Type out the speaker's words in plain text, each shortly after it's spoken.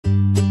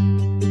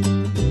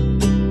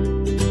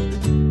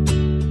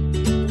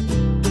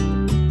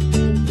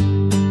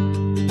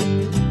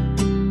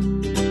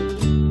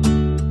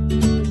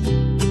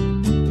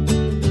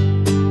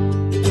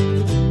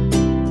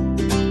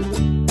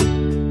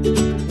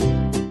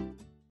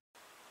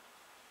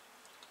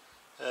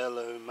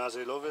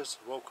Mazzy lovers,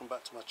 welcome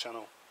back to my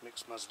channel,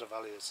 Mixed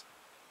Masdevallias.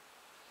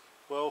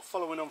 Well,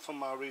 following on from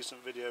my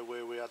recent video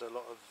where we had a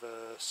lot of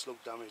slug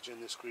damage in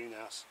this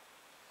greenhouse,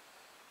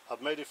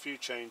 I've made a few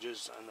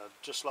changes, and I'd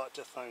just like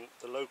to thank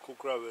the local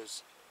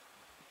growers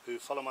who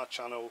follow my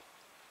channel,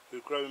 who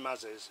grow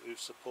Mazzies, who've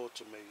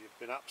supported me. You've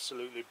been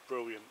absolutely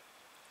brilliant.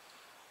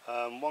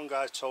 One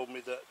guy told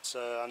me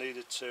that I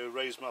needed to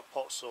raise my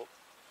pots up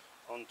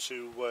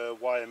onto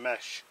wire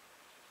mesh.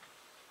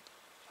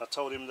 I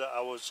told him that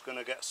I was going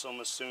to get some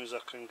as soon as I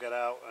can get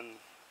out and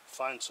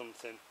find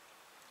something.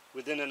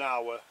 Within an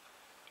hour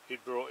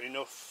he'd brought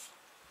enough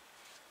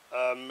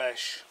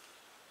mesh,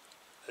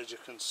 as you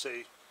can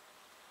see,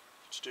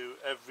 to do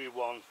every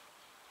one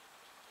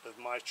of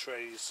my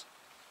trays.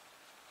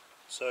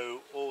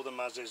 So all the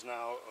Mazzies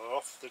now are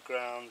off the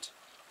ground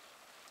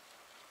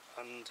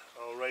and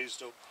are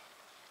raised up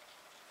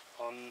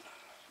on,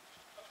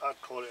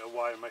 I'd call it a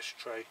wire mesh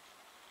tray.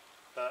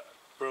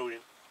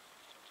 Brilliant,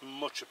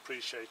 much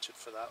appreciated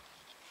for that.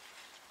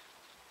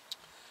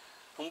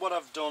 And what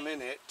I've done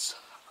in it,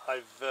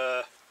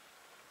 I've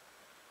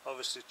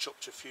obviously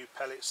chucked a few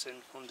pellets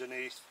in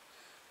underneath.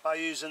 By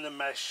using the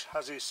mesh,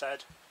 as he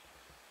said,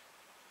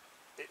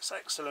 it's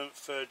excellent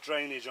for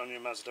drainage on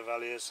your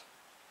Masdevallias,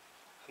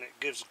 and it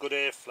gives good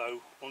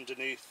airflow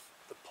underneath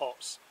the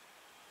pots,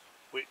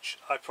 which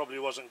I probably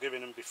wasn't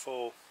giving them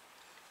before.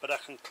 But I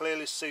can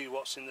clearly see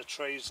what's in the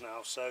trays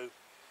now, so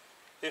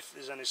if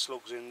there's any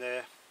slugs in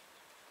there,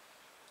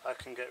 I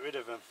can get rid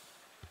of them.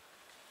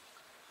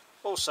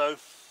 Also,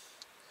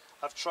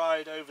 I've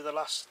tried over the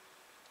last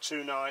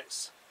 2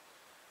 nights,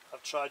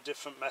 I've tried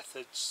different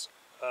methods,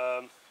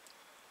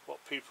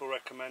 what people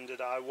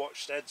recommended. I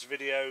watched Ed's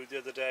video the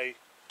other day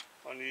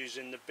on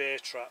using the bear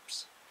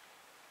traps.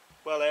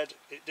 Well, Ed,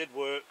 it did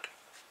work.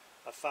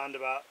 I found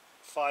about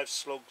 5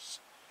 slugs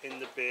in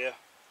the beer,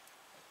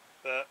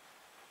 but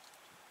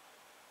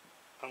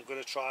I'm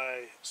going to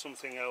try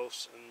something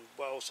else, and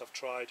what else I've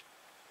tried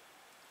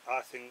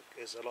I think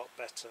is a lot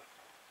better.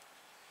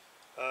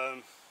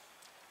 I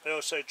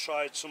also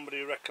tried,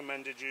 somebody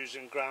recommended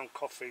using ground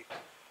coffee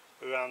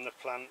around the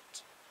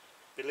plant.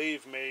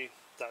 Believe me,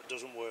 that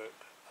doesn't work.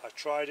 I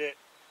tried it.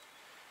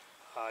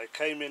 I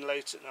came in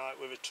late at night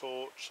with a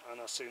torch and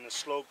I seen a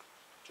slug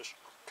just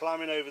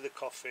climbing over the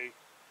coffee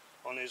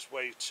on his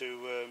way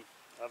to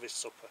have his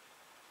supper.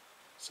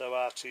 So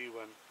out he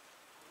went.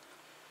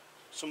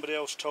 Somebody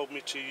else told me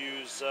to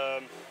use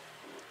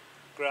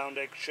ground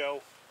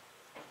eggshell,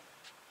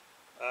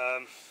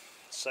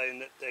 saying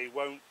that they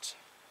won't,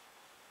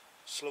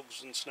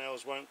 slugs and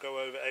snails won't go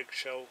over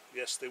eggshell.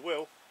 Yes, they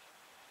will.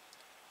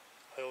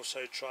 I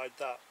also tried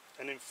that,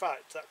 and in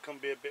fact that can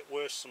be a bit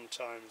worse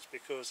sometimes,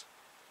 because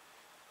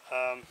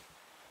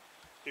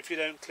if you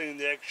don't clean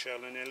the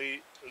eggshell and you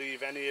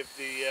leave any of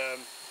the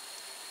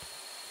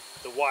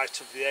white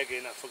of the egg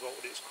in, I forgot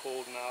what it's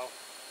called now,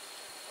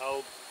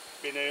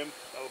 albinium,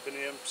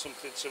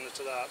 something similar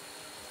to that,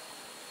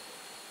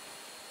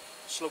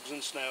 slugs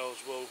and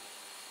snails will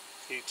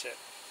eat it.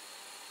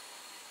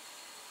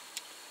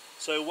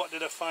 So what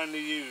did I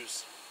finally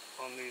use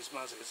on these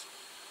Mazzies,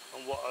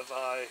 and what have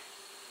I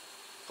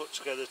put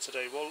together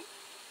today? Well,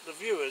 the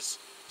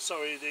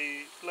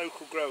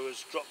local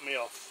growers dropped me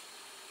off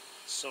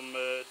some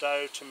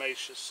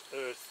Diatomaceous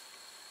Earth,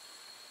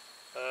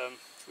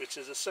 which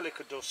is a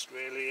silica dust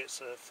really.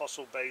 It's a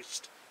fossil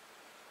based,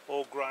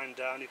 all grind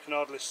down. You can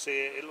hardly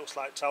see it, it looks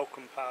like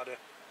talcum powder.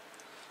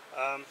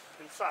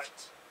 In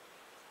fact,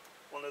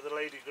 one of the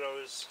lady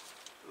growers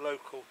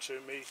local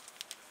to me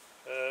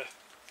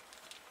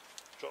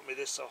dropped me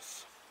this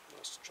off.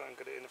 Let's try and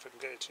get it in if I can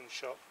get it in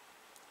shot.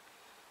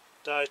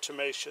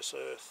 Diatomaceous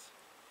Earth.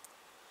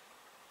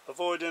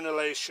 Avoid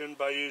inhalation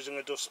by using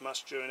a dust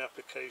mask during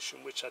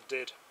application, which I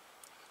did.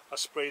 I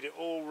sprayed it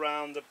all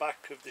round the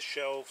back of the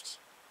shelves,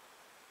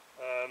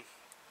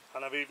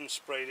 and I've even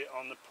sprayed it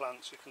on the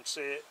plants. You can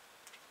see it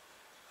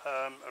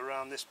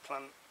around this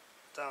plant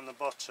down the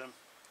bottom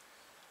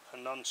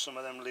and on some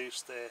of them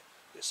leaves there.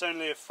 It's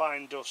only a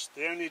fine dust.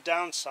 The only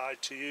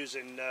downside to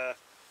using,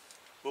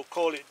 we'll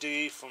call it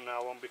DE from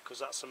now on because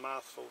that's a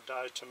mouthful,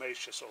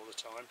 Diatomaceous all the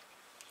time.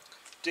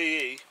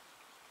 DE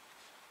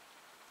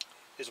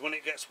is when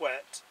it gets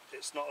wet,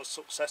 it's not as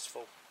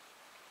successful.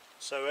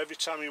 So every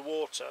time you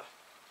water,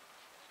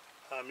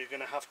 you're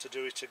going to have to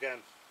do it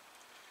again.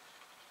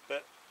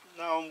 But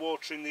now I'm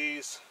watering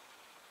these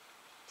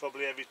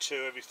probably every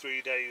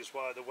 3 days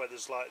while the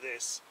weather's like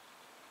this.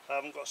 I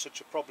haven't got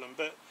such a problem,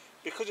 but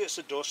because it's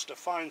a dust, a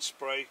fine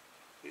spray,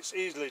 it's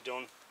easily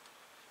done.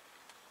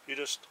 You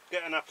just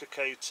get an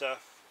applicator,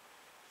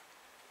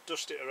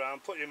 dust it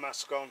around, put your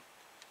mask on,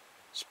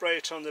 spray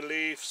it on the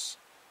leaves,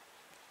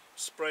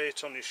 spray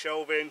it on your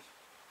shelving,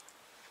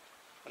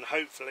 and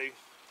hopefully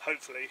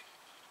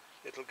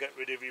it'll get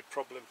rid of your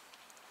problem.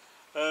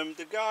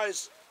 The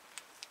guys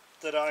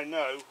that I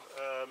know,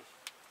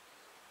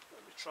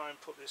 let me try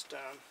and put this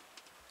down,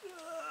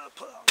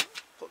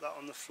 put that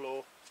on the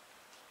floor.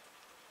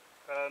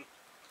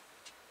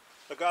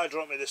 A guy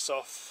dropped me this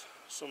off,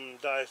 some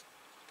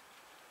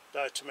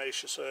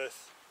Diatomaceous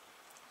Earth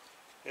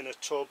in a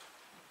tub.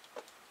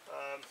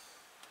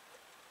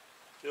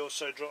 They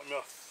also dropped me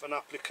off an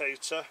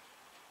applicator,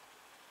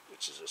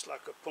 which is just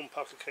like a pump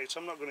applicator.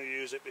 I'm not going to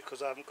use it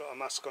because I haven't got a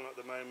mask on at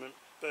the moment,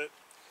 but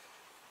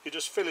you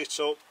just fill it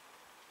up,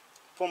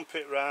 pump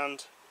it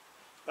round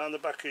the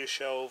back of your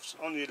shelves,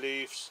 on your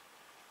leaves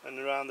and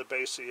around the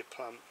base of your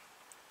plant,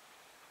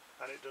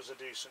 and it does a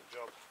decent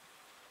job.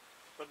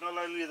 But not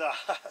only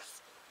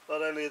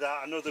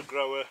that, another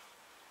grower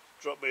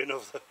dropped me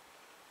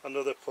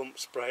another pump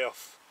spray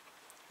off,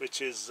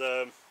 which is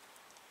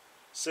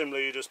similar.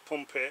 You just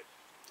pump it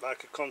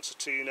like a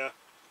concertina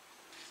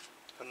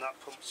and that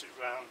pumps it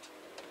round.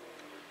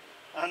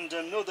 And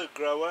another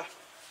grower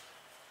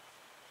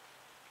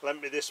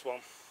lent me this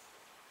one.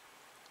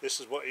 This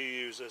is what he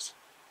uses.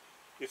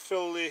 You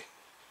fill the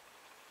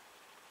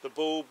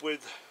bulb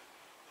with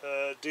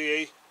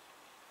DE,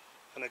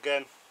 and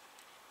again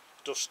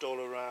dust all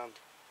around.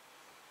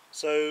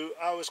 So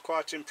I was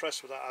quite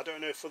impressed with that. I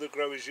don't know if other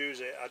growers use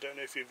it. I don't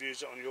know if you've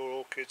used it on your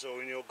orchids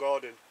or in your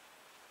garden,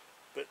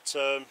 but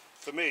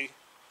for me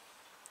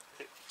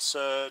it's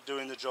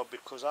doing the job,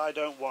 because I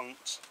don't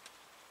want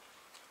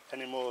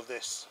any more of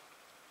this.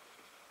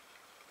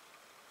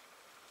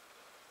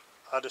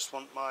 I just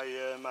want my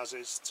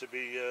mazes to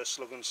be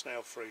slug and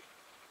snail free.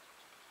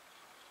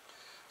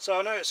 So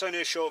I know it's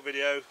only a short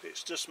video,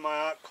 it's just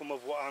my outcome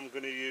of what I'm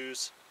going to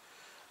use,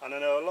 and I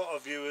know a lot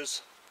of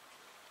viewers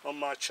on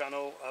my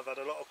channel. I've had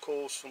a lot of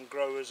calls from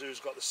growers who's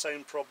got the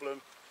same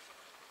problem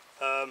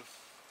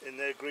in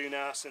their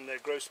greenhouse, in their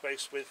grow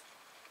space, with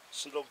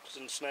slugs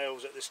and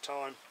snails at this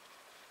time.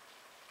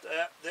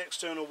 The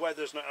external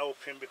weather's not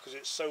helping because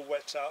it's so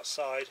wet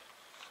outside.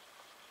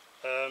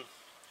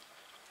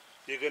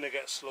 You're going to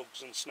get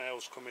slugs and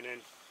snails coming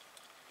in,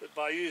 but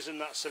by using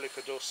that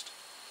silica dust,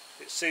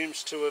 it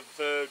seems to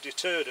have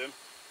deterred them,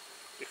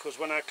 because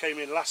when I came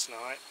in last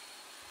night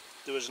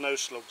there was no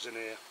slugs in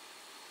here.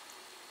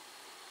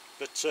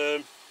 But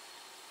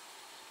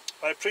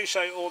I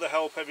appreciate all the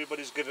help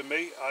everybody's given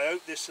me. I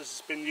hope this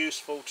has been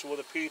useful to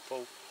other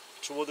people,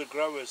 to other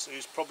growers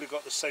who's probably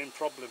got the same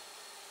problem.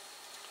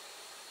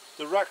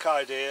 The rack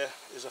idea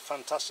is a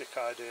fantastic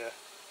idea.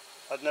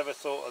 I'd never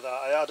thought of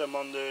that. I had them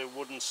on the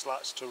wooden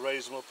slats to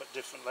raise them up at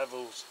different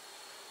levels.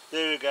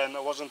 There again,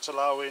 I wasn't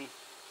allowing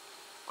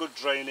good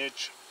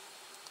drainage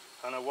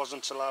and I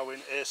wasn't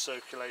allowing air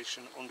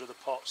circulation under the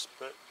pots,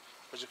 but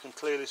as you can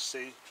clearly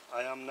see,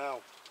 I am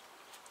now.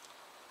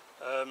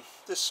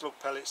 This slug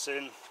pellets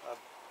in, I've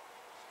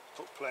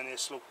put plenty of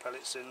slug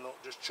pellets in,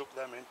 look, just chuck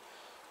them in.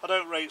 I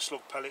don't rate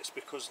slug pellets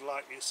because,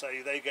 like you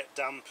say, they get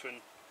damp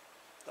and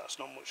that's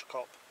not much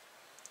cop.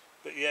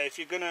 But yeah, if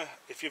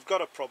you've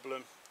got a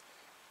problem,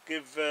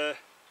 give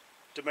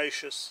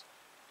Diatomaceous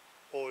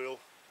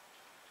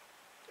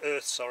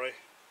Earth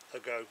a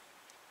go.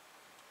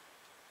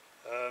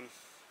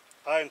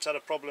 I hadn't had a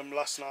problem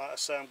last night. I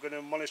say I'm going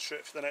to monitor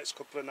it for the next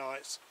couple of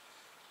nights,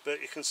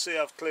 but you can see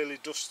I've clearly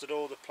dusted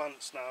all the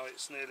plants now.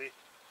 It's nearly,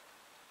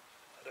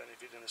 I don't know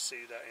if you're going to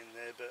see that in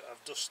there, but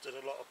I've dusted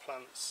a lot of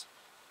plants,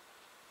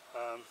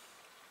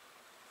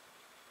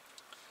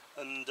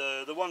 and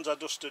the ones I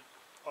dusted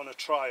on a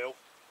trial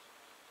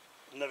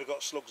never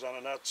got slugs on,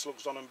 and I had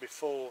slugs on them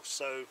before,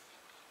 so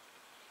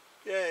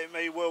yeah, it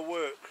may well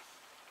work.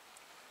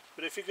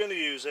 But if you're going to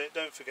use it,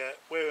 don't forget,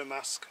 wear a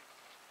mask.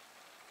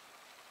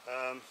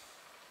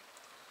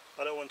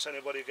 I don't want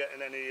anybody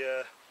getting any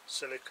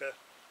silica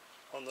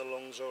on the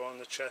lungs or on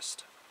the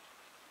chest.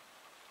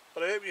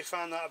 But I hope you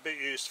found that a bit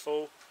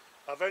useful.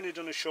 I've only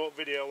done a short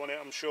video on it.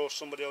 I'm sure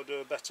somebody will do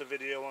a better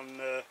video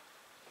on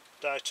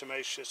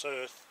Diatomaceous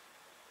Earth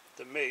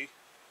than me,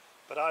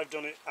 but I've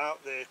done it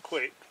out there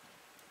quick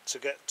to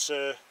get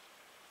so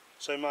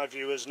my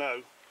viewers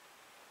know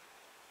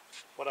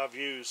what I've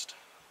used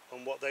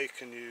and what they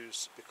can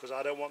use, because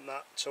I don't want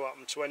that to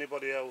happen to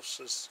anybody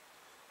else's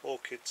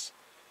orchids.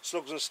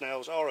 Slugs and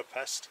snails are a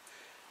pest,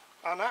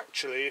 and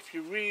actually if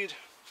you read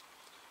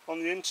on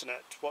the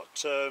internet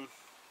what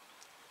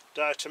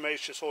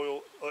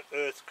Diatomaceous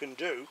Earth can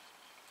do,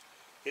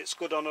 it's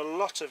good on a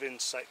lot of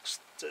insects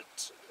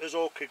that as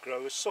orchid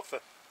growers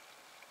suffer.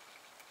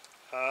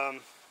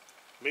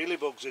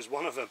 Mealybugs is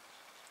one of them.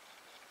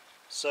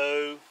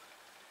 So,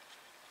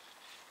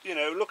 you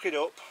know, look it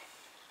up.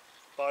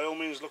 By all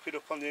means, look it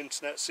up on the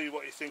internet, see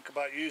what you think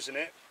about using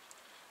it.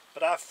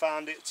 But I've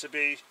found it to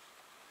be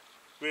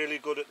really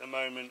good at the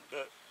moment,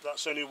 but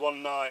that's only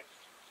one night.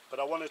 But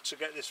I wanted to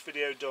get this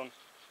video done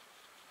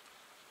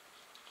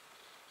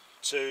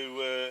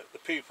to the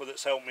people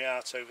that's helped me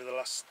out over the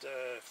last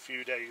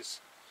few days,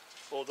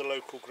 all the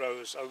local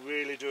growers. I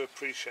really do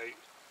appreciate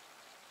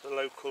the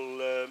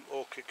local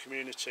orchid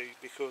community,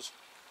 because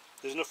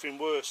there's nothing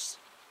worse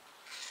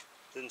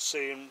than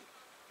seeing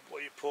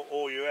what you put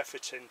all your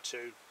effort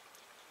into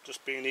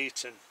just being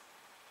eaten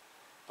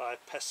by a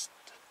pest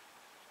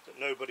that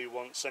nobody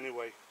wants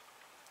anyway.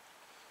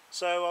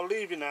 So I'll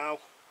leave you now.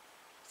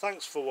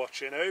 Thanks for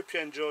watching. I hope you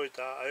enjoyed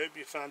that. I hope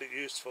you found it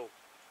useful.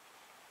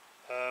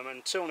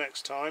 Until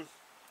next time,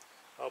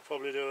 I'll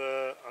probably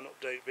do an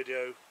update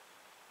video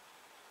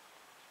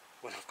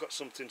when I've got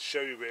something to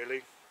show you,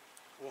 really.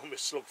 One with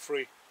slug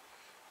free.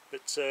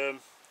 But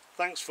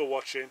thanks for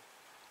watching,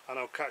 and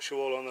I'll catch you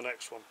all on the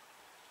next one.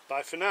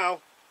 Bye for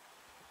now.